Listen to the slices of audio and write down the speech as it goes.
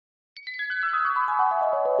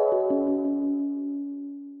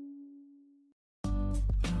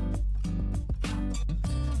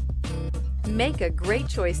Make a great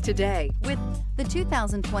choice today with the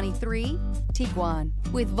 2023 Tiguan.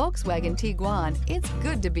 With Volkswagen Tiguan, it's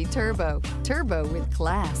good to be turbo. Turbo with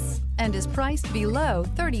class. And is priced below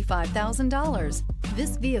 $35,000.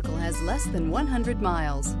 This vehicle has less than 100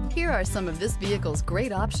 miles. Here are some of this vehicle's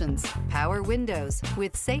great options: power windows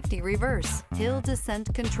with safety reverse, hill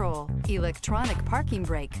descent control, electronic parking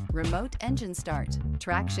brake, remote engine start,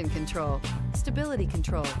 traction control, stability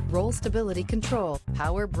control, roll stability control,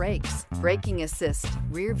 power brakes, braking assist,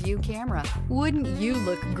 rear view camera. Wouldn't you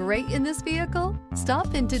look great in this vehicle?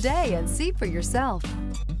 Stop in today and see for yourself.